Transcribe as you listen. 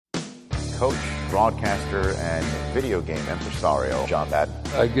coach, broadcaster, and video game impresario, John Madden.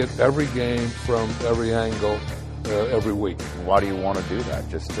 I get every game from every angle every week. Why do you want to do that?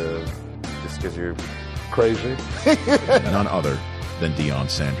 Just because you're crazy? None other than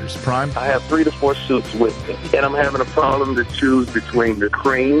Deion Sanders. Prime? I have 3 to 4 suits with me, and I'm having a problem to choose between the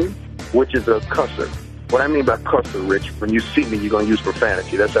Cream, which is a cusser. What I mean by cusser, Rich, when you see me, you're going to use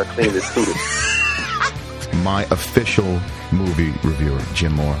profanity. That's how clean this suit is. My official movie reviewer,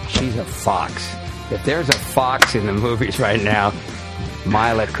 Jim Moore. She's a fox. If there's a fox in the movies right now,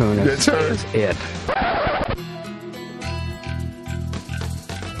 Mila Kunis is it.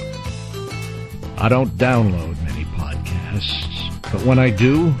 I don't download many podcasts, but when I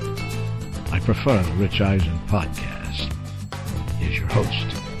do, I prefer the Rich Eisen podcast. Here's your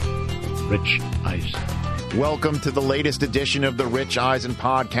host, Rich Eisen. Welcome to the latest edition of the Rich Eisen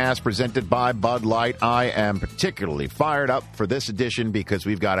podcast presented by Bud Light. I am particularly fired up for this edition because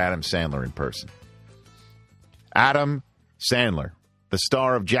we've got Adam Sandler in person. Adam Sandler, the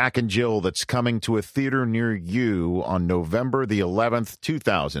star of Jack and Jill, that's coming to a theater near you on November the 11th,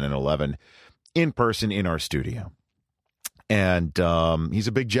 2011, in person in our studio. And he's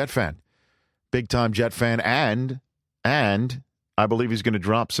a big Jet fan, big-time Jet fan, and I believe he's going to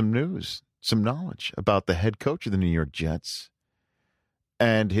drop some news, some knowledge about the head coach of the New York Jets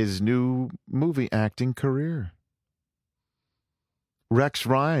and his new movie acting career. Rex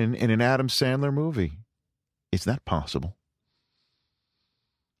Ryan in an Adam Sandler movie. Is that possible?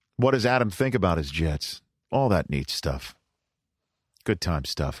 What does Adam think about his Jets? All that neat stuff. Good time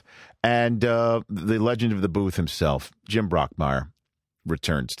stuff. And the legend of the booth himself, Jim Brockmire,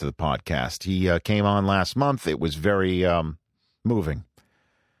 returns to the podcast. He came on last month. It was very moving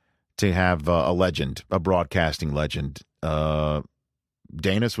to have a legend, a broadcasting legend,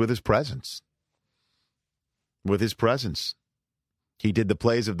 Danis with his presence. With his presence. He did the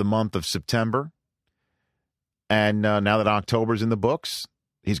plays of the month of September. And now that October's in the books,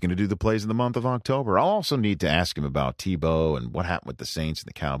 he's going to do the plays of the month of October. I'll also need to ask him about Tebow and what happened with the Saints and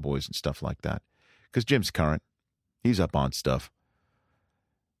the Cowboys and stuff like that. Because Jim's current. He's up on stuff.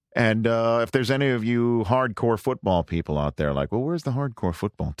 And if there's any of you hardcore football people out there like, well, where's the hardcore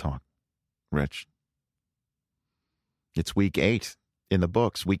football talk, Rich? It's week 8 in the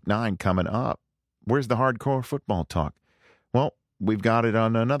books, week 9 coming up. Where's the hardcore football talk? Well, we've got it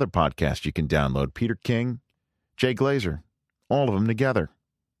on another podcast you can download. Peter King, Jay Glazer, all of them together.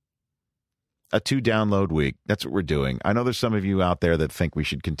 A 2-download week. That's what we're doing. I know there's some of you out there that think we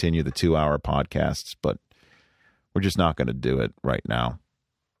should continue the 2-hour podcasts, but we're just not going to do it right now.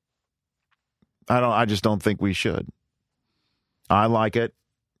 I just don't think we should. I like it.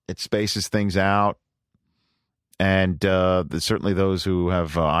 It spaces things out. And there's certainly those who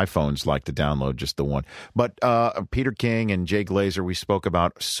have iPhones like to download just the one. But Peter King and Jay Glazer, we spoke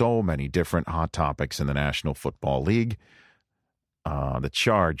about so many different hot topics in the National Football League. The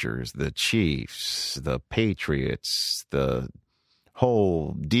Chargers, the Chiefs, the Patriots, the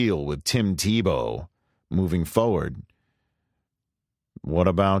whole deal with Tim Tebow moving forward. What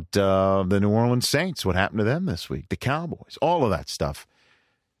about the New Orleans Saints? What happened to them this week? The Cowboys, all of that stuff.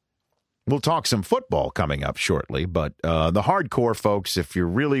 We'll talk some football coming up shortly, but the hardcore folks, if you're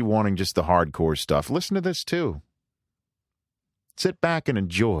really wanting just the hardcore stuff, listen to this too. Sit back and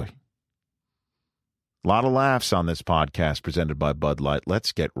enjoy. A lot of laughs on this podcast presented by Bud Light.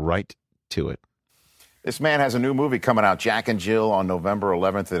 Let's get right to it. This man has a new movie coming out, Jack and Jill, on November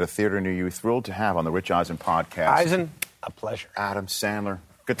 11th at a theater near you. Thrilled to have on the Rich Eisen podcast. Eisen, a pleasure. Adam Sandler.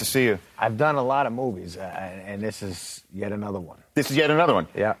 Good to see you. I've done a lot of movies, and this is yet another one. This is yet another one.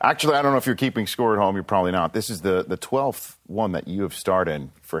 Yeah. Actually, I don't know if you're keeping score at home. You're probably not. This is the 12th one that you have starred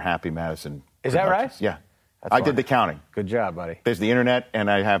in for Happy Madison. Is that right? Yeah. That's I did the counting. Good job, buddy. There's the internet, and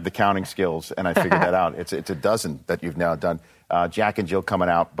I have the counting skills, and I figured that out. It's a dozen that you've now done. Jack and Jill coming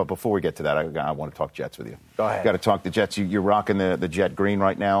out. But before we get to that, I want to talk Jets with you. Go ahead. Got to talk the Jets. You're rocking the Jet green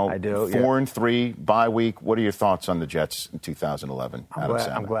right now. I do. 4-3 bye week. What are your thoughts on the Jets in 2011?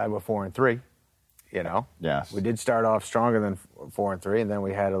 I'm glad we're 4-3. You know. Yes. We did start off stronger than 4-3, and then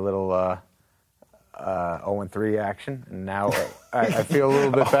we had a little 0-3 action, and now I feel a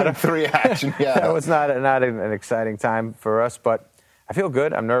little bit better. 0-3 action. Yeah. That was not an exciting time for us, but I feel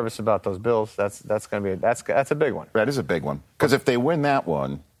good. I'm nervous about those Bills. That's going to be that's a big one. That is a big one because if they win that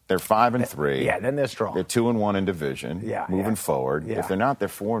one, they're 5-3. Yeah, then they're strong. They're 2-1 in division. Yeah, moving forward. Yeah. If they're not, they're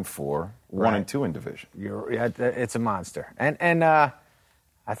 4-4, 1-2 in division. It's a monster, and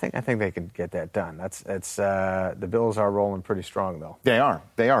I think they can get that done. The Bills are rolling pretty strong though. They are.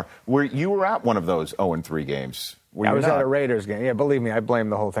 You were at one of those 0-3 games. I was at a Raiders game. Yeah, believe me, I blame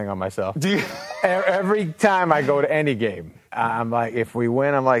the whole thing on myself. Do you? Every time I go to any game, I'm like, if we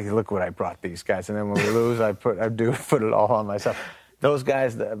win, I'm like, look what I brought these guys. And then when we lose, I put it all on myself. Those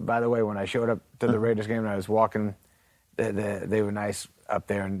guys, by the way, when I showed up to the Raiders game and I was walking, they were nice up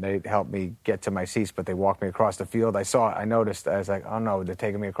there and they helped me get to my seats, but they walked me across the field. I noticed, I was like, oh no, they're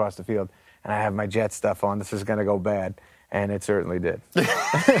taking me across the field. And I have my Jet stuff on. This is going to go bad. And it certainly did. You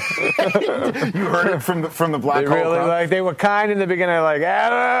heard it from the black hole. Really, they were kind in the beginning, like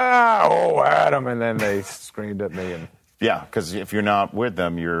Adam, and then they screamed at me. And yeah, because if you're not with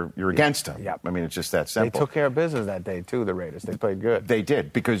them, you're against them. Yep. I mean, it's just that simple. They took care of business that day too. The Raiders, they played good. They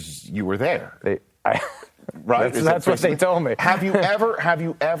did because you were there. Right. That's what they told me. Have you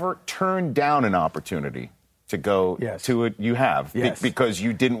ever turned down an opportunity to go to it? You have, because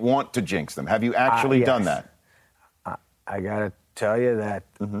you didn't want to jinx them. Have you actually done that? I got to tell you that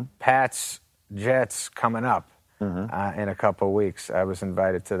Pats Jets coming up in a couple of weeks. I was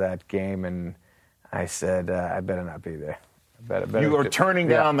invited to that game, and I said, I better not be there. You are turning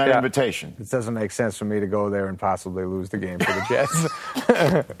down that invitation. It doesn't make sense for me to go there and possibly lose the game for the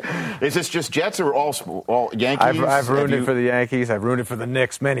Jets. Is this just Jets or all Yankees? I've ruined it for the Yankees. I've ruined it for the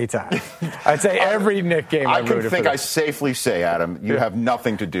Knicks many times. I'd say every Knicks game I've ruined it for. I safely say, Adam, you have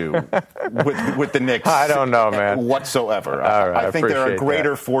nothing to do with the Knicks. I don't know, man. Whatsoever. All right, I think there are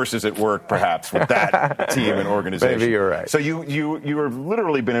greater forces at work, perhaps, with that team and organization. Maybe you're right. So you have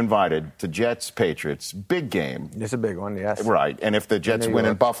literally been invited to Jets Patriots, big game. It's a big one, yes. Right, and if the Jets win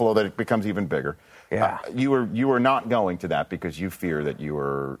in Buffalo, that it becomes even bigger. Yeah, you were not going to that because you fear that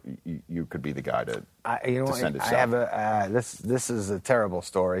you could be the guy to send it south. I have this is a terrible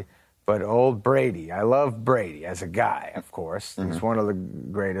story, but old Brady. I love Brady as a guy, of course. He's one of the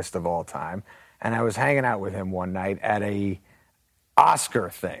greatest of all time. And I was hanging out with him one night at a Oscar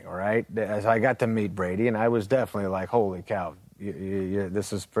thing. All right, as I got to meet Brady, and I was definitely like, "Holy cow,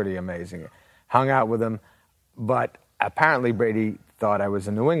 this is pretty amazing." Hung out with him, but apparently Brady thought I was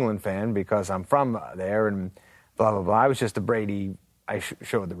a New England fan because I'm from there and blah, blah, blah. I was just a Brady. I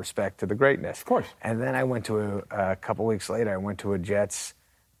showed the respect to the greatness. Of course. And then I went to a couple weeks later, I went to a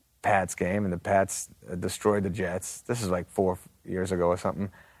Jets-Pats game, and the Pats destroyed the Jets. This is like 4 years ago or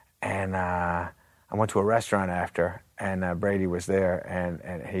something. And I went to a restaurant after, and Brady was there,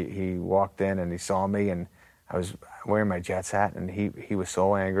 and he walked in, and he saw me, and I was wearing my Jets hat, and he was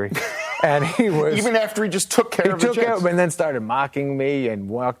so angry. And he was... Even after he just took care of the Jets? He took care, and then started mocking me and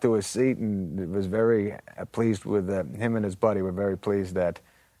walked to his seat and was very pleased with... him and his buddy were very pleased that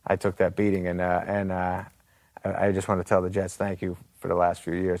I took that beating. And I just want to tell the Jets thank you for the last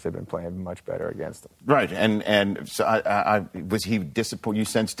few years. They've been playing much better against them. Right. And so was he disappointed? You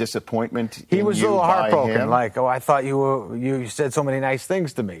sensed disappointment He was a little heartbroken. Him? Like, I thought you said so many nice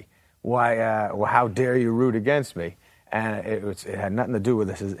things to me. Why? How dare you root against me? And it had nothing to do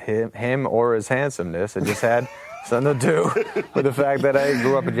with him or his handsomeness. It just had something to do with the fact that I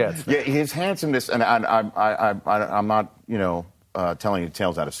grew up a Jets fan. Yeah, his handsomeness, and I'm not, telling you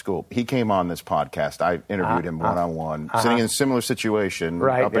tales out of school. He came on this podcast. I interviewed him one-on-one, sitting in a similar situation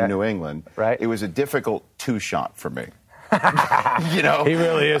up in New England. Right. It was a difficult two-shot for me. He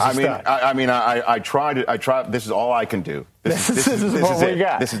really is. I tried it. This is all I can do. This is what we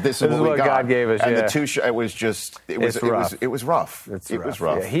got. This is what God gave us. And the two-shot, it was just. It was rough. It was rough.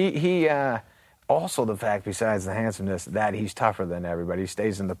 Yeah. He also the fact, besides the handsomeness, that he's tougher than everybody. He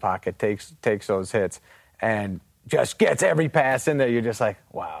stays in the pocket, takes those hits, and just gets every pass in there. You're just like,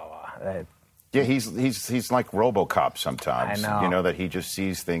 wow. Yeah, he's like RoboCop sometimes. I know. That he just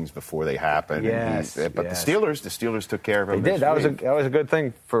sees things before they happen. Yes, but the Steelers took care of him. They did. That was a good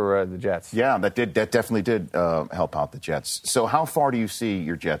thing for the Jets. Yeah, that definitely did help out the Jets. So how far do you see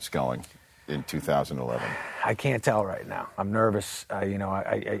your Jets going in 2011? I can't tell right now. I'm nervous. I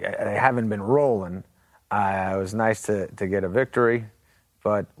haven't been rolling. It was nice to get a victory,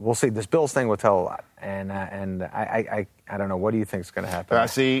 but we'll see. This Bills thing will tell a lot. And I don't know. What do you think is going to happen? I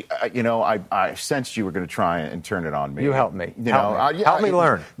sensed you were going to try and turn it on me. You help me. Help me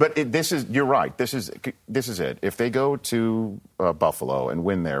learn. But you're right. This is it. If they go to Buffalo and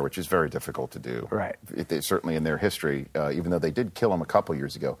win there, which is very difficult to do, right? Certainly in their history, even though they did kill them a couple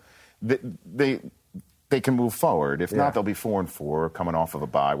years ago, they can move forward. If not, they'll be 4-4 coming off of a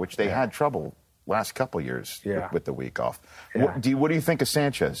bye, which they had trouble last couple years with the week off. Yeah. What do you think of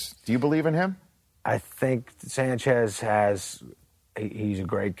Sanchez? Do you believe in him? I think Sanchez he's a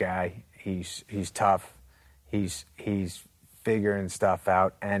great guy. He's tough. He's figuring stuff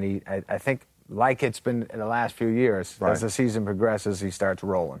out, and I think like it's been in the last few years. Right. As the season progresses, he starts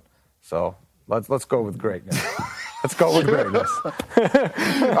rolling. So let's go with greatness. Let's go with greatness.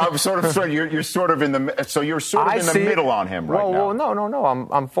 I'm sort of you're sort of in the middle on him right now. Well, no.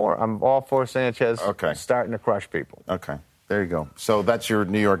 I'm all for Sanchez. Okay. Starting to crush people. Okay, there you go. So that's your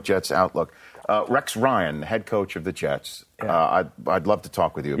New York Jets outlook. Rex Ryan, head coach of the Jets. Yeah. I'd love to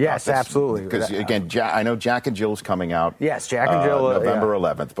talk with you about this. Yes, absolutely. Because again, I know Jack and Jill's coming out. Yes, Jack and Jill. November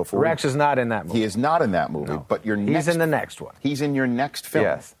 11th. Rex is not in that movie. He is not in that movie, but he's in the next one. He's in your next film.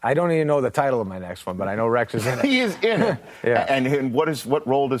 Yes, I don't even know the title of my next one, but I know Rex is in it. He is in it. Yeah. And what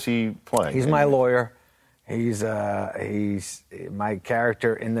role does he play? He's my lawyer. He's my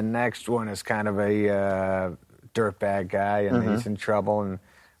character in the next one is kind of a dirtbag guy, and he's in trouble. And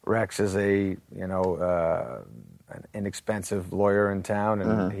Rex is an inexpensive lawyer in town,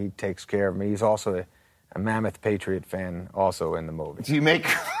 and he takes care of me. He's also a mammoth Patriot fan, also in the movie. Do you make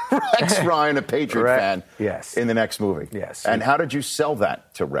Rex Ryan a Patriot fan? Yes. In the next movie? Yes. And how did you sell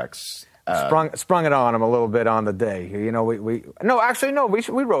that to Rex? Sprung it on him a little bit on the day. You know, we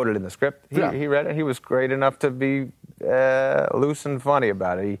wrote it in the script. He read it. He was great enough to be loose and funny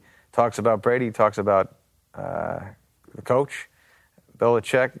about it. He talks about Brady. He talks about the coach,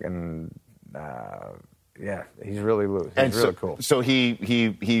 Belichick, and he's really loose. He's really cool. So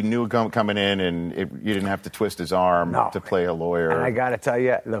he knew coming in, and you didn't have to twist his arm to play a lawyer. And I got to tell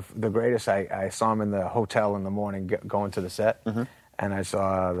you, the greatest. I saw him in the hotel in the morning going to the set. And I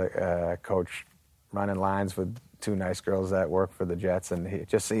saw the coach running lines with two nice girls that work for the Jets, and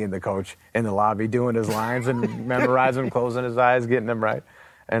just seeing the coach in the lobby doing his lines and memorizing them, closing his eyes, getting them right.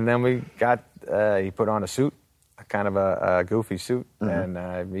 And then he put on a suit, kind of a goofy suit,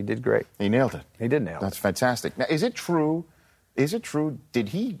 and he did great. He nailed it. He did nail it. That's fantastic. Now, is it true?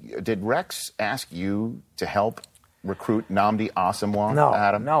 Did Rex ask you to help recruit Nnamdi Asomugha,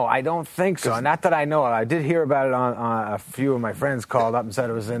 Adam? No, I don't think so. Not that I know of. I did hear about it on a few of my friends called up and said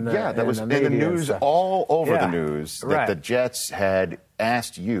it was in the that was in the news, all over the news, that the Jets had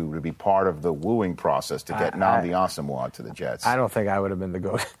asked you to be part of the wooing process to get Nnamdi Asomugha to the Jets. I don't think I would have been the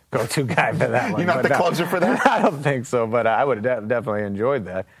go-to guy for that one. You're not the closer for that? I don't think so, but I would have definitely enjoyed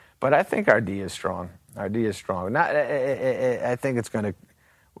that. But I think our D is strong. I think it's going to.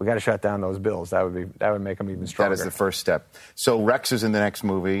 We got to shut down those Bills. That would make them even stronger. That is the first step. So Rex is in the next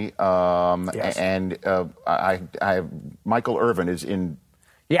movie, yes. And Michael Irvin is in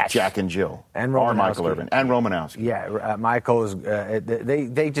Jack and Jill, and Romanowski. Michael Irvin and Romanowski. Yeah, Michael is.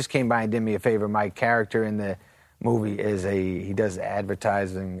 They just came by and did me a favor. My character in the movie he does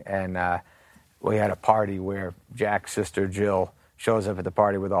advertising, and we had a party where Jack's sister Jill shows up at the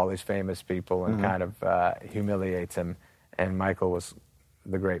party with all these famous people and kind of humiliates him, and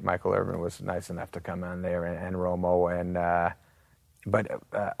the great Michael Irvin was nice enough to come on there, and Romo,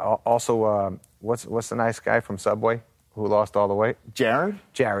 also what's the nice guy from Subway who lost all the weight? Jared?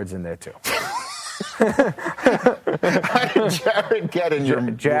 Jared's in there too. How did Jared get in your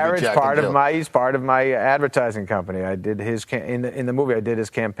Jared's movie, he's part of my advertising company. I did his in the movie. I did his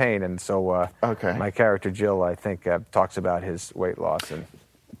campaign, and so my character Jill, I think, talks about his weight loss. And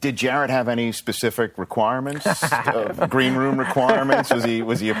did Jared have any specific requirements, green room requirements?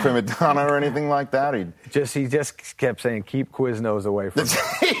 Was he a prima donna or anything like that? He just kept saying, "Keep Quiznos away from me."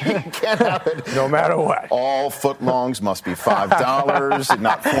 You can't have it. No matter what. All footlongs must be $5,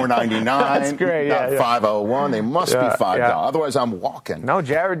 not $4.99. That's great. Not $5.01. They must be $5. Otherwise, I'm walking. No,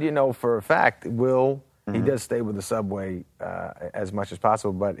 Jared, for a fact, he does stay with the Subway as much as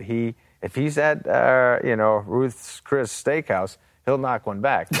possible. But if he's at Ruth's Chris Steakhouse, he'll knock one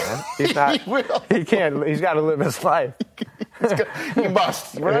back, man. He's not. He can't. He's got to live his life. He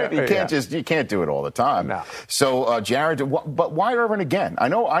must, right? You can't do it all the time. No. So Jared, but why Irvin again? I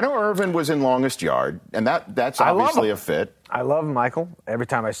know Irvin was in Longest Yard, and that's obviously a fit. I love Michael. Every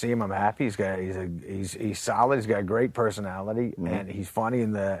time I see him, I'm happy. He's solid. He's got a great personality, and he's funny.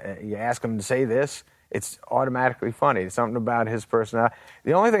 You ask him to say this, it's automatically funny. It's something about his personality.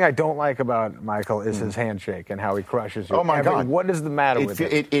 The only thing I don't like about Michael is his handshake and how he crushes you. Oh, my God. What is the matter with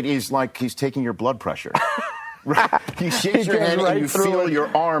it? It is like he's taking your blood pressure. He shakes your hand and you feel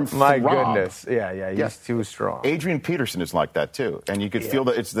your arm throb. My goodness. Yeah. He's too strong. Adrian Peterson is like that, too. And you could feel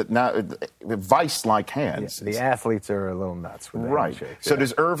that it's vice-like hands. Yeah, the athletes are a little nuts with the handshake. So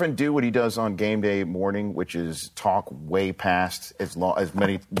does Irvin do what he does on game day morning, which is talk way past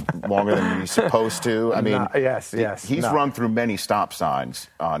longer than he's supposed to? I mean, yes. He's run through many stop signs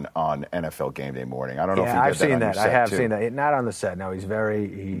on NFL game day morning. I don't know if you did that on your set, I have seen that. Not on the set. No, he's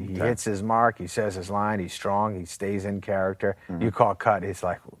he hits his mark. He says his line. He's strong. long. He stays in character. You call cut, it's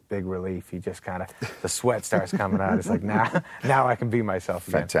like big relief. He just kind of, the sweat starts coming out. It's like, now I can be myself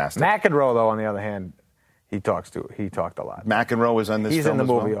again. Fantastic. McEnroe, though, on the other hand, he talked a lot. McEnroe was on this He's film in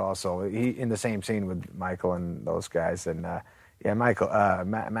the as movie well? also. He in the same scene with Michael and those guys. And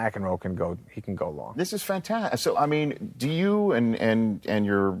McEnroe can go. He can go long. This is fantastic. So, I mean, do you and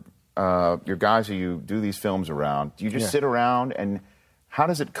your guys who you do these films around, do you just sit around and how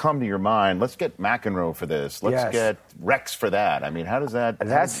does it come to your mind? Let's get McEnroe for this. Let's get Rex for that. I mean, how does that?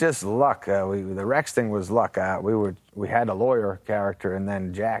 That's just luck. The Rex thing was luck. We had a lawyer character, and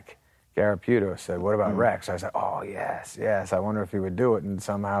then Jack Garaputo said, "What about Rex?" I said, "Oh yes. I wonder if he would do it." And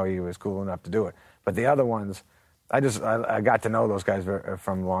somehow he was cool enough to do it. But the other ones, I got to know those guys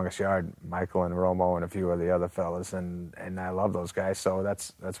from Longest Yard, Michael and Romo and a few of the other fellas, and I love those guys. So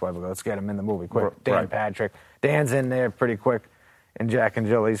that's why we go. Let's get them in the movie quick. Dan Patrick, Dan's in there pretty quick. And Jack and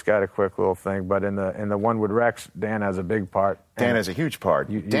Jill, he's got a quick little thing, but in the one with Rex, Dan has a big part. Dan has a huge part.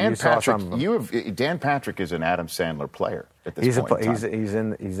 Dan Patrick is an Adam Sandler player at this point. He's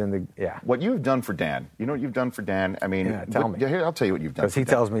in the What you've done for Dan, you know what you've done for Dan? I mean, tell me. Here, I'll tell you what you've done. Because he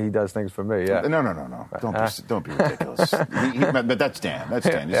tells me he does things for me. Yeah. No. Don't be ridiculous. But that's Dan. That's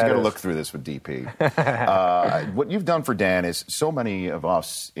Dan. You just got to look through this with DP. What you've done for Dan is so many of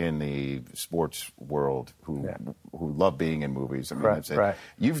us in the sports world who love being in movies. I mean, that's it. Right.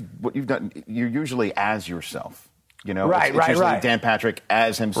 What you've done. You're usually as yourself. You know, it's usually Dan Patrick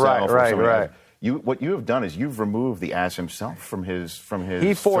as himself. Right. What you have done is you've removed the as himself from his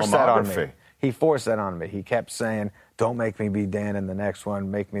He forced filmography. that on me. He forced that on me. He kept saying, "Don't make me be Dan in the next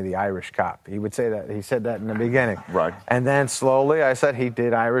one. Make me the Irish cop." He would say that. He said that in the beginning. Right. And then slowly, I said he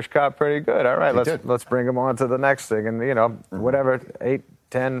did Irish cop pretty good. All right, let's bring him on to the next thing. And whatever 8,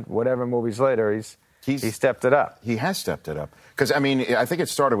 10, whatever movies later, he stepped it up. He has stepped it up. Because, I mean, I think it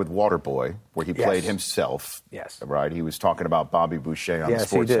started with Waterboy, where he played himself. Yes. Right? He was talking about Bobby Boucher on the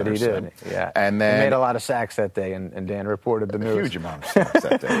Yes, he SportsCenter. did. He did. Yeah. And then he made a lot of sacks that day, and Dan reported the news. A huge amount of sacks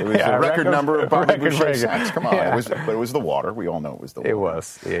that day. It was a record number of Bobby Boucher sacks. Come on. Yeah. But it was the water. We all know it was the water. It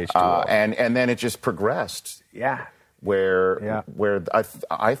was. The H2O. And then it just progressed. Yeah. Where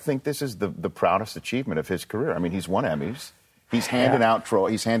I think this is the proudest achievement of his career. I mean, he's won Emmys. He's handed out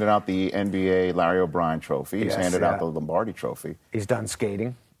the NBA Larry O'Brien Trophy. He's handed out the Lombardi Trophy. He's done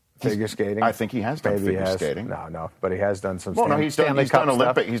skating, figure skating. I think he has done figure skating. No, but he has done some. He's done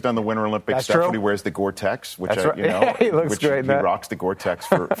Olympic. He's done the Winter Olympic That's stuff true. when he wears the Gore-Tex, which he looks great. He rocks the Gore-Tex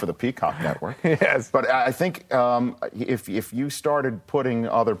for the Peacock Network. Yes, but I think if you started putting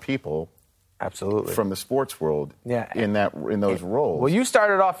other people. Absolutely. From the sports world, in those roles. Well, you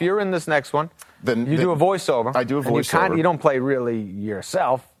started off. You're in this next one. You do a voiceover. I do a voiceover. You don't play really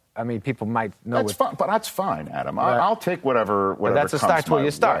yourself. I mean, people might know. That's fine, but that's fine, Adam. I'll take whatever. But that's where you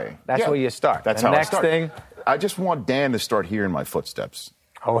start. Way. That's where you start. That's the how next I start. thing. I just want Dan to start hearing my footsteps.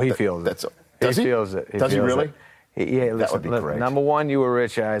 Oh, he feels it. Does he? Feels it. Does he really? Listen, that would be great. Number one, you were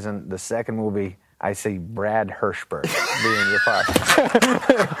Rich Eisen. The second movie, I see Brad Hirschberg being your father.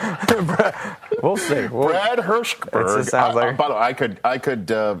 We'll see. Brad Hirschberg. It sounds like. By the way, I could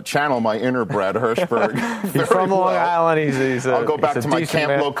channel my inner Brad Hirschberg. He's from Long Island. I'll go back to my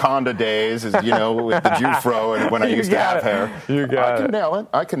Camp Loconda days, with the Jufro and when I used to have hair.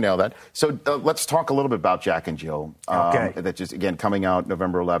 I can nail it. So let's talk a little bit about Jack and Jill. Okay. That just again coming out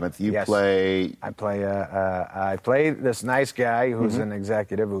November 11th. You play. I play this nice guy who's an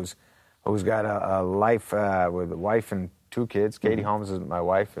executive who's got a life with a wife and 2 kids. Katie Holmes is my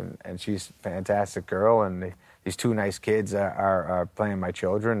wife, and she's a fantastic girl, and these 2 nice kids are playing my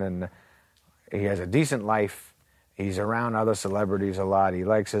children, and he has a decent life. He's around other celebrities a lot. He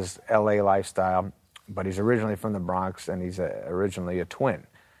likes his L.A. lifestyle, but he's originally from the Bronx, and he's originally a twin,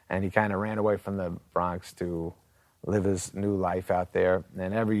 and he kind of ran away from the Bronx to live his new life out there.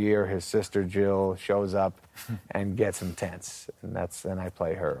 And every year his sister Jill shows up and gets him tense. And I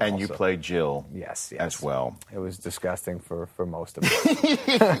play her. And also. You play Jill as well. It was disgusting for most of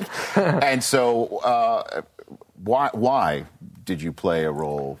us. And so why did you play a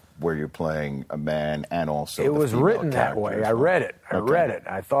role where you're playing a man and also it was written that way. I read it.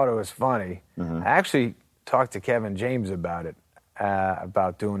 I thought it was funny. I actually talked to Kevin James about it.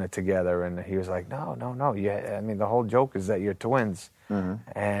 About doing it together, and he was like, "No. I mean, the whole joke is that you're twins,"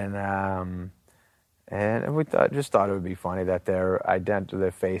 and we just thought it would be funny that their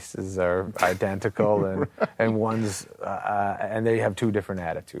faces are identical, and one's and they have 2 different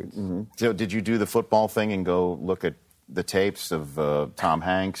attitudes. So, did you do the football thing and go look at the tapes of Tom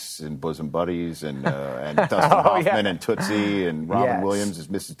Hanks and Bosom Buddies and Dustin Hoffman and Tootsie and Robin Williams as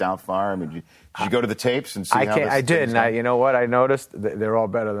Mrs. Doubtfire? I mean, did you go to the tapes and see how this I did, and you know what? I noticed they're all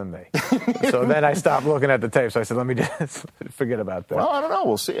better than me. So then I stopped looking at the tapes. I said, let me just forget about that. Well, I don't know.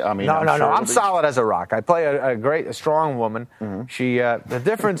 We'll see. I mean, no. Sure I'm solid as a rock. I play a strong woman. Mm-hmm. She. The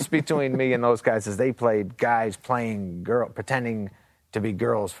difference between me and those guys is they played guys playing pretending to be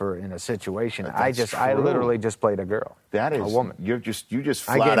girls in a situation. I literally just played a girl. That is a woman. You just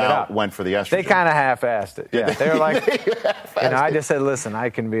flat out went for the estrogen. They kind of half-assed it. Yeah, they were like, I just said, listen, I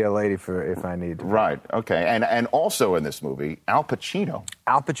can be a lady if I need to. Right. Okay. And also in this movie, Al Pacino.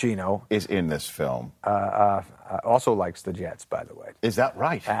 Al Pacino is in this film. Also likes the Jets, by the way. Is that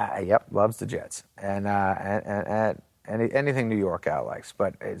right? Yep, loves the Jets and anything New York Al likes.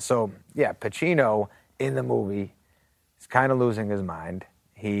 But Pacino in the movie. He's kind of losing his mind.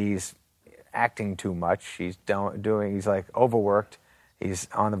 He's acting too much. He's like overworked. He's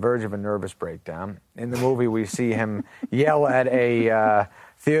on the verge of a nervous breakdown. In the movie, we see him yell at a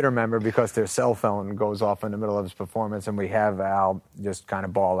theater member because their cell phone goes off in the middle of his performance, and we have Al just kind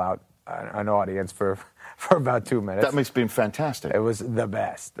of bawl out an audience for about 2 minutes. That must have been fantastic. It was the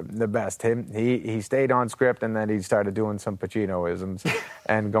best. He stayed on script, and then he started doing some Pacino-isms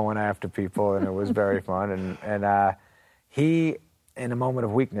and going after people, and it was very fun. And he, in a moment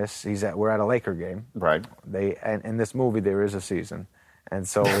of weakness, we're at a Laker game. Right. And in this movie there is a season, and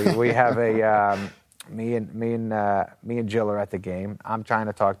so we have me and Jill are at the game. I'm trying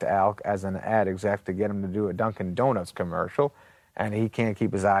to talk to Al as an ad exec to get him to do a Dunkin' Donuts commercial, and he can't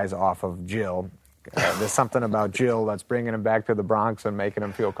keep his eyes off of Jill. There's something about Jill that's bringing him back to the Bronx and making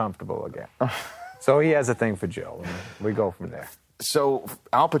him feel comfortable again. So he has a thing for Jill, and we go from there. So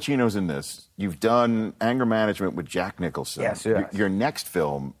Al Pacino's in this. You've done Anger Management with Jack Nicholson. Yes. Your next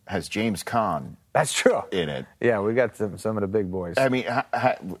film has James Caan. That's true. In it. Yeah, we got some of the big boys. I mean,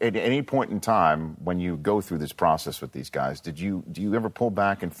 at any point in time when you go through this process with these guys, do you ever pull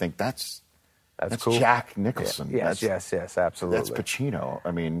back and think that's cool. Jack Nicholson? Yeah. Yes, absolutely. That's Pacino.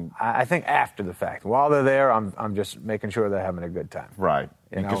 I mean, I think after the fact. While they're there, I'm just making sure they're having a good time. Right.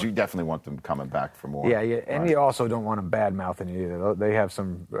 Because you definitely want them coming back for more. Yeah, and you also don't want them bad-mouthing you either. They have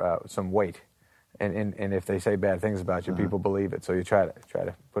some weight, and if they say bad things about you, people believe it. So you try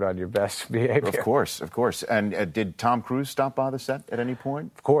to put on your best behavior. Of course. And did Tom Cruise stop by the set at any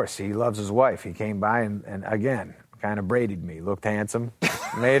point? Of course. He loves his wife. He came by and again, kind of braided me. Looked handsome.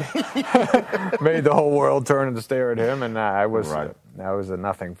 made the whole world turn and stare at him, and I was a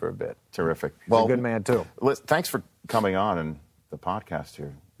nothing for a bit. Terrific. He's a good man too. Thanks for coming on and the podcast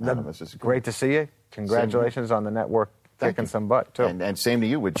here. This is great to see you. Congratulations on the network kicking some butt too. And same to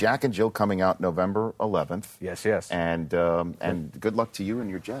you with Jack and Jill coming out November 11th. Yes. And good luck to you and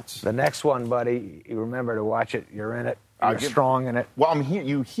your Jets. The next one, buddy. You remember to watch it. You're in it. You're strong in it. Well, I'm here.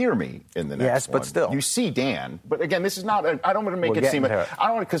 You hear me in the next one. Yes, but still. You see Dan. But again, this is not. I don't want to make it seem. I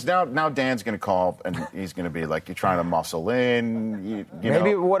don't want because now Dan's going to call and he's going to be like, you're trying to muscle in.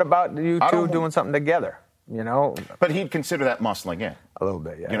 Maybe what about you two doing something together? You know. But he'd consider that muscling in. A little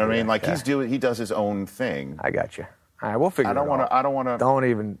bit, yeah. You know what I mean? Like he does his own thing. I got you. All right, we'll figure it out. I don't want to. Don't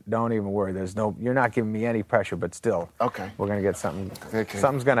even worry. You're not giving me any pressure, but still. Okay. We're gonna get something. Okay.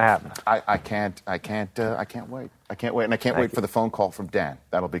 Something's gonna happen. I can't wait. I can't wait, and I can't wait for the phone call from Dan.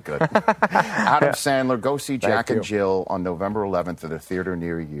 That'll be good. Adam Sandler, go see Jack and Jill on November 11th at a theater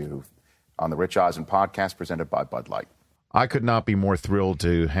near you on the Rich Eisen podcast presented by Bud Light. I could not be more thrilled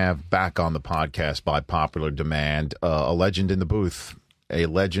to have back on the podcast by popular demand a legend in the booth, a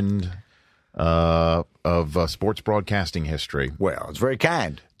legend of sports broadcasting history. Well, it's very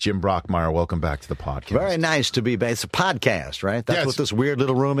kind. Jim Brockmire, welcome back to the podcast. Very nice to be back. It's a podcast, right? That's what this weird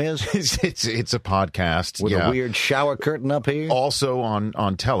little room is? It's a podcast. With a weird shower curtain up here? Also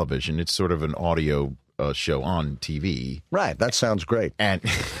on television. It's sort of an audio show on TV. Right. That sounds great. And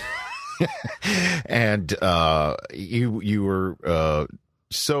you were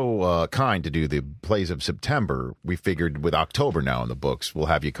so kind to do the plays of September. We figured with October now in the books, we'll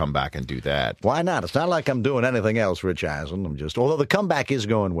have you come back and do that. Why not? It's not like I'm doing anything else, Rich Eisen. Although the comeback is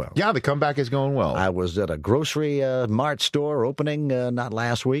going well. Yeah, the comeback is going well. I was at a grocery mart store opening not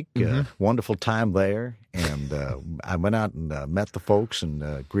last week. Wonderful time there. And I went out and met the folks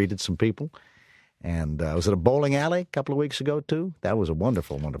and greeted some people. And I was at a bowling alley a couple of weeks ago, too. That was a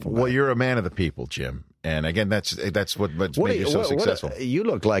wonderful, wonderful night. Well, you're a man of the people, Jim. And again, that's what's made you so successful. You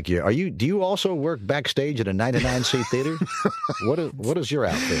look like do you also work backstage at a 99-seat theater? What is your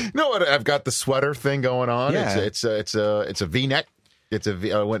outfit? No, I've got the sweater thing going on. Yeah. It's a V-neck. It's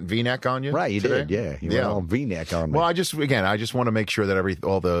I went V-neck on you? Right, you today? did, yeah. You went all V-neck on me. Well, I just want to make sure that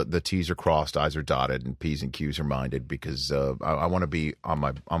all the T's are crossed, I's are dotted, and P's and Q's are minded because I want to be on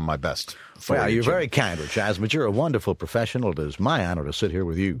my best. Well, you're very kind, Rich Eisen, but you're a wonderful professional. It is my honor to sit here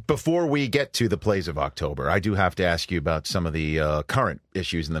with you. Before we get to the plays of October, I do have to ask you about some of the current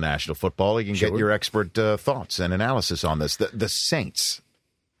issues in the National Football League and get your expert thoughts and analysis on this. The Saints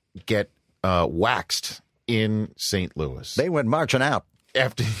get waxed in St. Louis. They went marching out.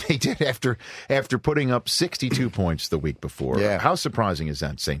 After putting up 62 points the week before. Yeah. How surprising is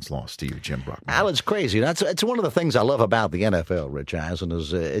that Saints loss to you, Jim Brockmire? Al, it's crazy. It's one of the things I love about the NFL, Rich Eisen,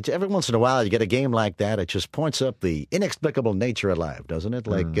 is it's every once in a while you get a game like that. It just points up the inexplicable nature of life, doesn't it?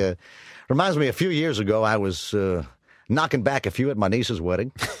 Like, reminds me a few years ago, I was knocking back a few at my niece's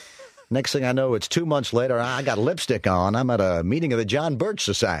wedding. Next thing I know, it's 2 months later, I got lipstick on. I'm at a meeting of the John Birch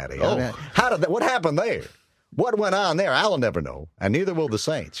Society. Oh. I mean, what happened there? What went on there? I'll never know, and neither will the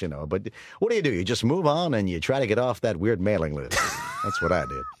Saints, But what do? You just move on and you try to get off that weird mailing list. That's what I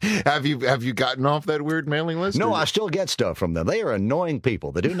did. Have you gotten off that weird mailing list? No, I still get stuff from them. They are annoying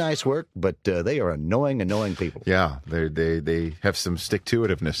people. They do nice work, but they are annoying people. Yeah, they have some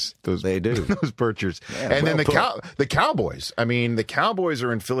stick-to-itiveness. They do. Those Birchers. Yeah, and then well the Cowboys. I mean, the Cowboys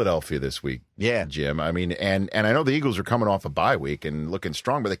are in Philadelphia this week. Yeah, Jim. I mean, and I know the Eagles are coming off a bye week and looking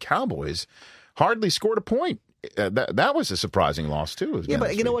strong, but the Cowboys hardly scored a point. That was a surprising loss, too. Yeah,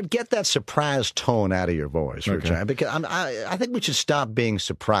 but you know what? Get that surprised tone out of your voice, Rich. Okay. Because I think we should stop being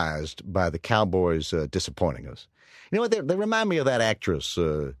surprised by the Cowboys disappointing us. You know what? They remind me of that actress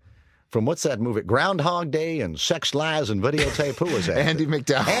from what's that movie? Groundhog Day and Sex, Lies, and Videotape. Who was that? Andie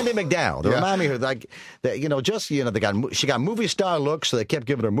MacDowell. Andie MacDowell. They remind me of like, she got movie star looks, so they kept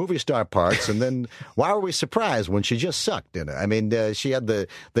giving her movie star parts. And then why were we surprised when she just sucked? I mean, she had the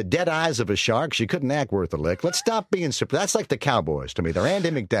dead eyes of a shark. She couldn't act worth a lick. Let's stop being surprised. That's like the Cowboys to me. They're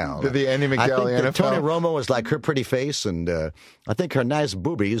Andie MacDowell. The Andie MacDowell I think NFL. Tony Romo is like her pretty face, and I think her nice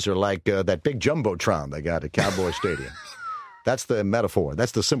boobies are like that big jumbotron they got at Cowboy Stadium. That's the metaphor.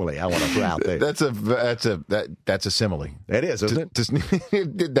 That's the simile I want to throw out there. That's a simile. It is, isn't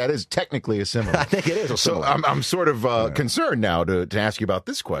it? That is technically a simile. I think it is a simile. So I'm sort of concerned now to ask you about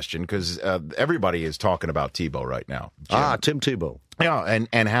this question because everybody is talking about Tebow right now. Jim. Tim Tebow. Yeah,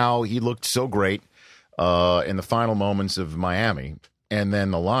 and how he looked so great in the final moments of Miami, and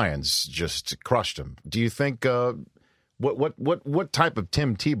then the Lions just crushed him. Do you think? What type of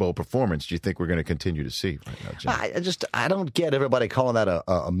Tim Tebow performance do you think we're going to continue to see right now, Jim? I don't get everybody calling that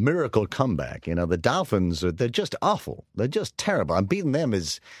a miracle comeback. The Dolphins, they're just awful. They're just terrible. And beating them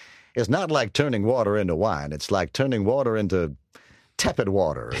is not like turning water into wine. It's like turning water into tepid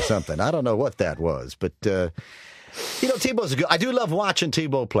water or something. I don't know what that was, but Tebow's good. I do love watching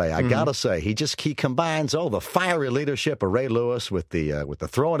Tebow play. I gotta say, he combines all the fiery leadership of Ray Lewis with the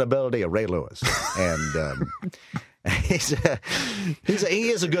throwing ability of Ray Lewis, and. He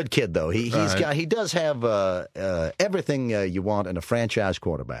is a good kid though. He does have everything you want in a franchise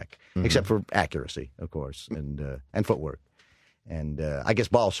quarterback, except for accuracy, of course, and footwork, and I guess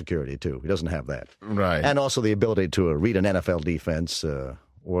ball security too. He doesn't have that, right? And also the ability to read an NFL defense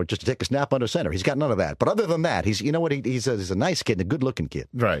or just to take a snap under center. He's got none of that. But other than that, he's a nice kid and a good looking kid,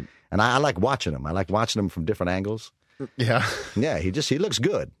 right? And I like watching him. I like watching him from different angles. Yeah, he looks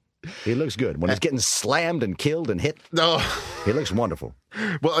good. He looks good. When he's getting slammed and killed and hit, he looks wonderful.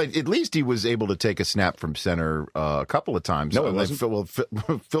 Well, at least he was able to take a snap from center a couple of times. No, it wasn't.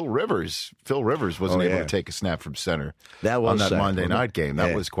 Phil Rivers wasn't able to take a snap from center on that Monday night game.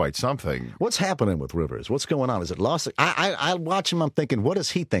 That was quite something. What's happening with Rivers? What's going on? Is it lost? I watch him. I'm thinking, what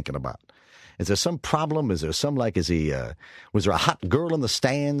is he thinking about? Is there some problem? Is there some was there a hot girl in the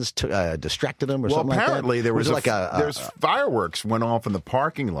stands distracted him or something like that? Well, apparently there was there's fireworks went off in the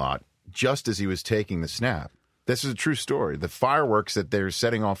parking lot just as he was taking the snap. This is a true story. The fireworks that they're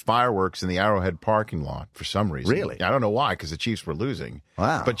setting off fireworks in the Arrowhead parking lot for some reason. Really? I don't know why, because the Chiefs were losing.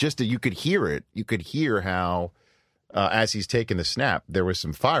 Wow. But just you could hear it. You could hear how as he's taking the snap, there was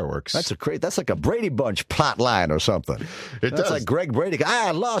some fireworks. That's like a Brady Bunch plot line or something. That's like Greg Brady.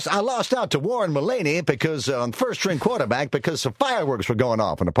 I lost out to Warren Mulaney because on first string quarterback because some fireworks were going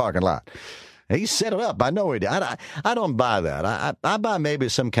off in the parking lot. He set it up. I know he did. I don't buy that. I buy maybe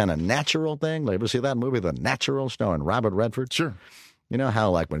some kind of natural thing. Like, ever see that movie, The Natural, starring Robert Redford? Sure. You know how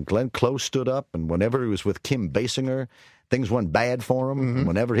like when Glenn Close stood up and whenever he was with Kim Basinger, things went bad for him. Mm-hmm.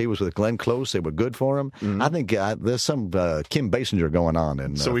 Whenever he was with Glenn Close, they were good for him. Mm-hmm. I think there's some Kim Basinger going on.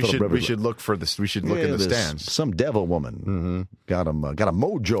 In, so we should look for this. We should look in the stands. Some devil woman got a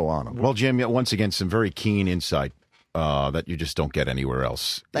mojo on him. Well, Jim, once again, some very keen insight that you just don't get anywhere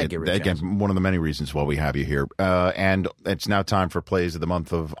else. Thank you, Rich. Again, one of the many reasons why we have you here. And it's now time for Plays of the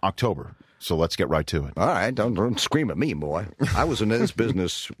Month of October. So let's get right to it. All right, don't scream at me, boy. I was in this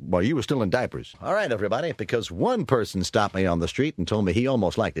business while you were still in diapers. All right, everybody, because one person stopped me on the street and told me he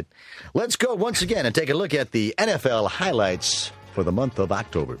almost liked it. Let's go once again and take a look at the NFL highlights for the month of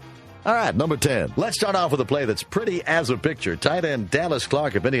October. All right, number 10. Let's start off with a play that's pretty as a picture. Tight end Dallas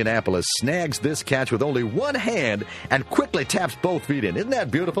Clark of Indianapolis snags this catch with only one hand and quickly taps both feet in. Isn't that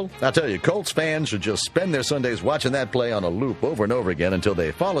beautiful? I tell you, Colts fans should just spend their Sundays watching that play on a loop over and over again until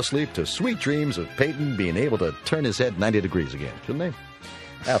they fall asleep to sweet dreams of Peyton being able to turn his head 90 degrees again, shouldn't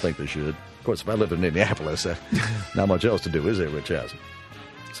they? I think they should. Of course, if I lived in Indianapolis, not much else to do, is there, Rich Hazen?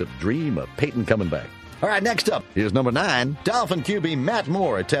 Except dream of Peyton coming back. All right, next up, here's number 9. Dolphin QB Matt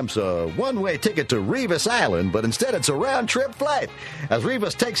Moore attempts a one-way ticket to Revis Island, but instead it's a round-trip flight as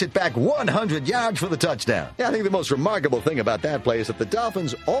Revis takes it back 100 yards for the touchdown. Yeah, I think the most remarkable thing about that play is that the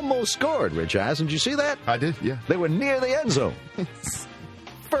Dolphins almost scored, Rich Eisen. Did you see that? I did, yeah. They were near the end zone.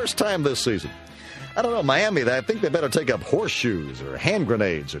 First time this season. I don't know, Miami, I think they better take up horseshoes or hand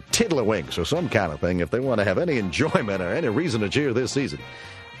grenades or tiddlywinks or some kind of thing if they want to have any enjoyment or any reason to cheer this season.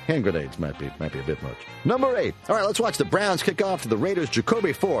 Hand grenades might be a bit much. Number 8. All right, let's watch the Browns kick off to the Raiders'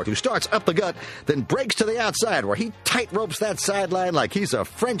 Jacoby Ford, who starts up the gut, then breaks to the outside, where he tight ropes that sideline like he's a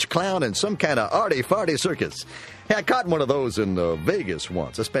French clown in some kind of arty-farty circus. Hey, I caught one of those in Vegas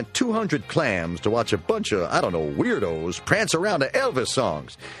once. I spent 200 clams to watch a bunch of, weirdos prance around to Elvis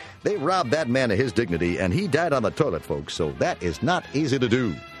songs. They robbed that man of his dignity, and he died on the toilet, folks, so that is not easy to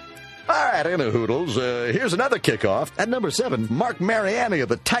do. All right, in the Hoodles, here's another kickoff. At number 7, Mark Mariani of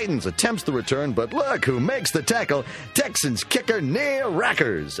the Titans attempts the return, but look who makes the tackle, Texans kicker Neil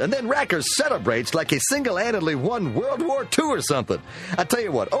Rackers. And then Rackers celebrates like he single-handedly won World War II or something. I tell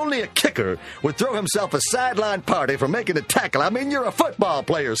you what, only a kicker would throw himself a sideline party for making a tackle. I mean, you're a football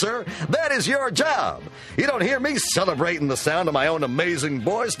player, sir. That is your job. You don't hear me celebrating the sound of my own amazing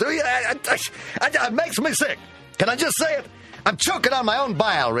voice, do you? It makes me sick. Can I just say it? I'm choking on my own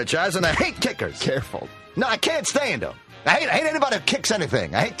bile, Rich Eisen. I hate kickers. Careful. No, I can't stand them. I hate anybody who kicks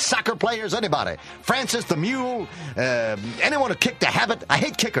anything. I hate soccer players, anybody. Francis the Mule, anyone who kicked a habit. I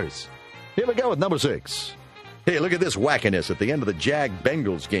hate kickers. Here we go with number 6. Hey, look at this wackiness at the end of the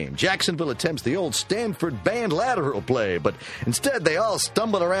Jag-Bengals game. Jacksonville attempts the old Stanford band lateral play, but instead they all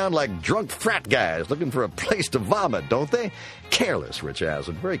stumble around like drunk frat guys looking for a place to vomit, don't they? Careless, Rich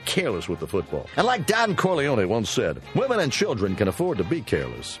Eisen. Very careless with the football. And like Don Corleone once said, women and children can afford to be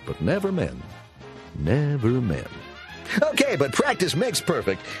careless, but never men. Never men. Okay, but practice makes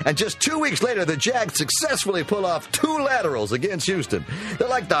perfect, and just 2 weeks later, the Jags successfully pull off 2 laterals against Houston. They're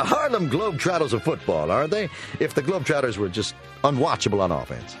like the Harlem Globetrotters of football, aren't they? If the Globetrotters were just unwatchable on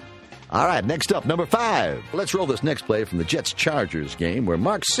offense. All right, next up, number 5. Let's roll this next play from the Jets-Chargers game, where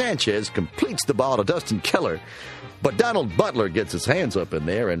Mark Sanchez completes the ball to Dustin Keller, but Donald Butler gets his hands up in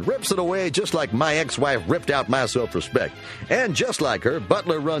there and rips it away just like my ex-wife ripped out my self-respect. And just like her,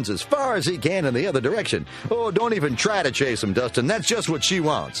 Butler runs as far as he can in the other direction. Oh, don't even try to chase him, Dustin. That's just what she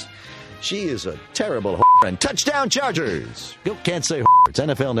wants. She is a terrible whore. And touchdown, Chargers. You can't say whore. It's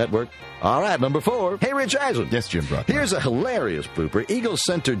NFL Network. All right, number 4. Hey, Rich Eisen. Yes, Jim Brockmire. Here's a hilarious blooper. Eagles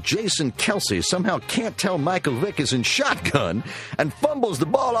center Jason Kelsey somehow can't tell Michael Vick is in shotgun and fumbles the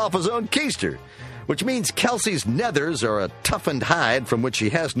ball off his own keister, which means Kelsey's nethers are a toughened hide from which he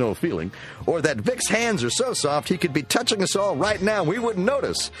has no feeling, or that Vic's hands are so soft he could be touching us all right now and we wouldn't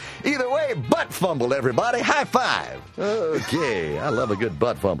notice. Either way, butt fumble, everybody. High five. Okay, I love a good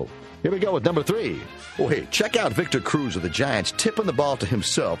butt fumble. Here we go with number 3. Oh, hey, check out Victor Cruz of the Giants tipping the ball to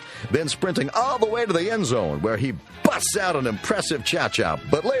himself, then sprinting all the way to the end zone where he busts out an impressive chow-chow.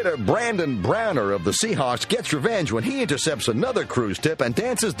 But later, Brandon Browner of the Seahawks gets revenge when he intercepts another Cruz tip and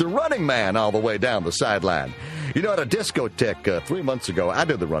dances the running man all the way down the sideline. You know, at a discotheque 3 months ago, I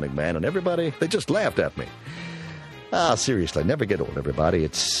did the running man, and everybody, they just laughed at me. Seriously, never get old, everybody.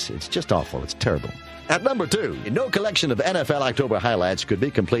 It's just awful. It's terrible. At number 2, no collection of NFL October highlights could be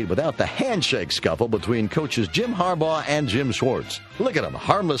complete without the handshake scuffle between coaches Jim Harbaugh and Jim Schwartz. Look at them,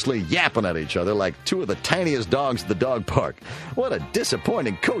 harmlessly yapping at each other like 2 of the tiniest dogs at the dog park. What a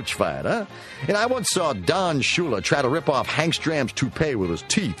disappointing coach fight, huh? And I once saw Don Shula try to rip off Hank Stram's toupee with his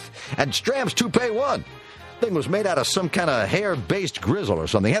teeth, and Stram's toupee won. Thing was made out of some kind of hair-based grizzle or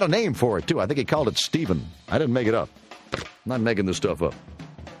something. He had a name for it, too. I think he called it Steven. I didn't make it up. I'm not making this stuff up.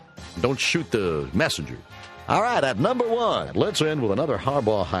 Don't shoot the messenger. All right, at number 1, let's end with another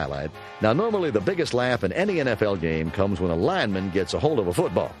Harbaugh highlight. Now, normally the biggest laugh in any NFL game comes when a lineman gets a hold of a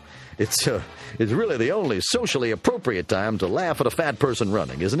football. It's really the only socially appropriate time to laugh at a fat person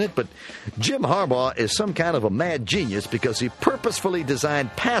running, isn't it? But Jim Harbaugh is some kind of a mad genius because he purposefully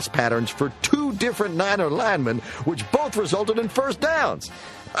designed pass patterns for 2 different Niner linemen, which both resulted in first downs.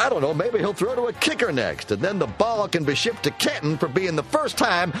 I don't know, maybe he'll throw to a kicker next, and then the ball can be shipped to Kenton for being the first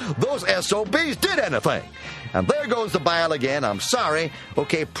time those SOBs did anything. And there goes the bile again. I'm sorry.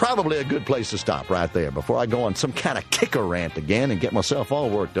 Okay, probably a good place to stop right there before I go on some kind of kicker rant again and get myself all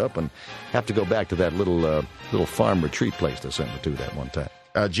worked up and have to go back to that little farm retreat place they sent me to that one time.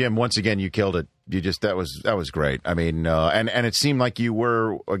 Jim, once again, you killed it. That was great. I mean, and it seemed like you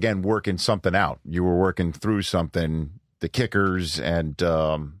were, again, working something out. You were working through something, the kickers, and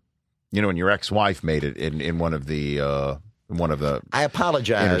and your ex-wife made it in one of the I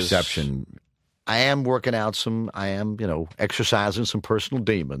apologize. Interception. I am working out I am exercising some personal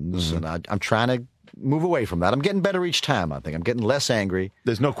demons, and I'm trying to move away from that. I'm getting better each time, I think. I'm getting less angry.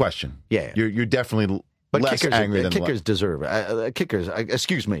 There's no question. Yeah. You're definitely less kickers, angry than kickers deserve it. Kickers,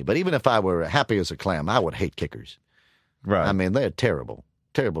 excuse me, but even if I were happy as a clam, I would hate kickers. Right. I mean, they're terrible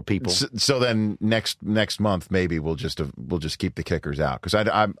people. So then next month maybe we'll just keep the kickers out, because I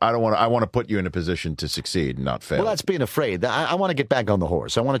don't want. I want to put you in a position to succeed and not fail. Well, that's being afraid. I want to get back on the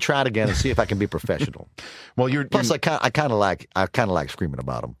horse. I want to try it again and see if I can be professional. Well, I kind of like screaming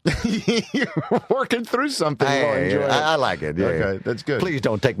about them. You're working through something. I like it. Yeah, okay, that's good. Please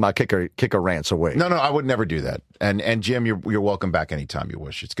don't take my kicker rants away. No, I would never do that. And Jim, you're welcome back anytime you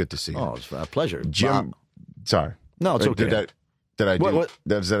wish. It's good to see you. Oh, it's a pleasure, Jim. Sorry. No, it's okay. Did I do?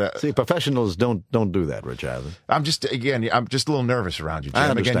 What? See, professionals don't do that, Rich Eisen. I'm just a little nervous around you,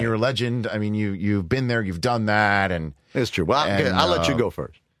 Jim. Again, you're a legend. I mean, you've been there, you've done that, and it's true. Well, I'll let you go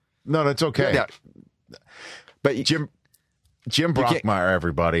first. No, that's okay. Yeah. But Jim Brockmire,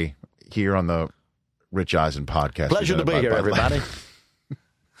 everybody, here on the Rich Eisen podcast. Pleasure to be here, everybody.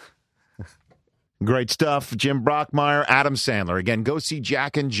 Great stuff. Jim Brockmire, Adam Sandler. Again, go see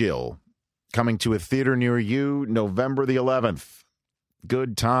Jack and Jill, coming to a theater near you November the 11th.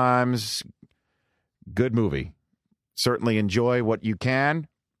 Good times, good movie. Certainly enjoy what you can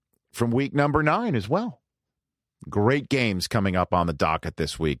from week number 9 as well. Great games coming up on the docket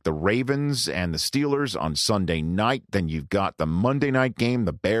this week. The Ravens and the Steelers on Sunday night. Then you've got the Monday night game,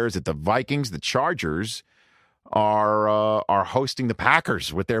 the Bears at the Vikings. The Chargers are hosting the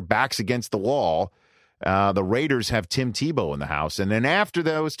Packers with their backs against the wall. The Raiders have Tim Tebow in the house. And then after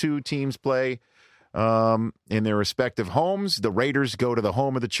those two teams play in their respective homes, the Raiders go to the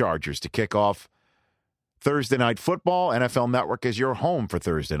home of the Chargers to kick off Thursday Night Football. NFL Network is your home for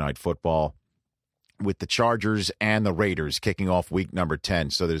Thursday Night Football, with the Chargers and the Raiders kicking off week number 10.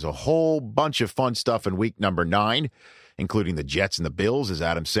 So there's a whole bunch of fun stuff in week number 9, including the Jets and the Bills, as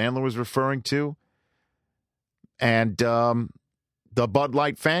Adam Sandler was referring to. And the Bud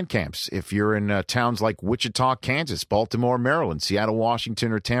Light fan camps. If you're in towns like Wichita, Kansas, Baltimore, Maryland, Seattle,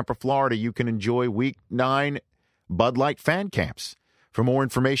 Washington, or Tampa, Florida, you can enjoy week 9 Bud Light fan camps. For more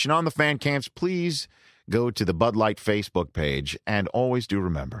information on the fan camps, please go to the Bud Light Facebook page. And always do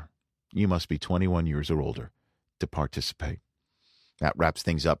remember, you must be 21 years or older to participate. That wraps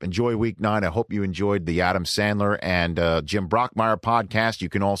things up. Enjoy week 9. I hope you enjoyed the Adam Sandler and Jim Brockmire podcast. You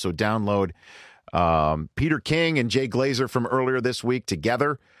can also download Peter King and Jay Glazer from earlier this week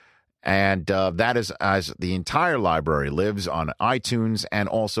together. And that is, as the entire library lives, on iTunes and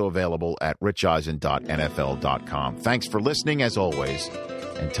also available at richeisen.nfl.com. Thanks for listening, as always,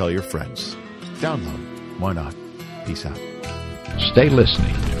 and tell your friends. Download. Why not? Peace out. Stay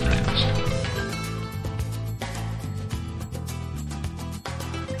listening to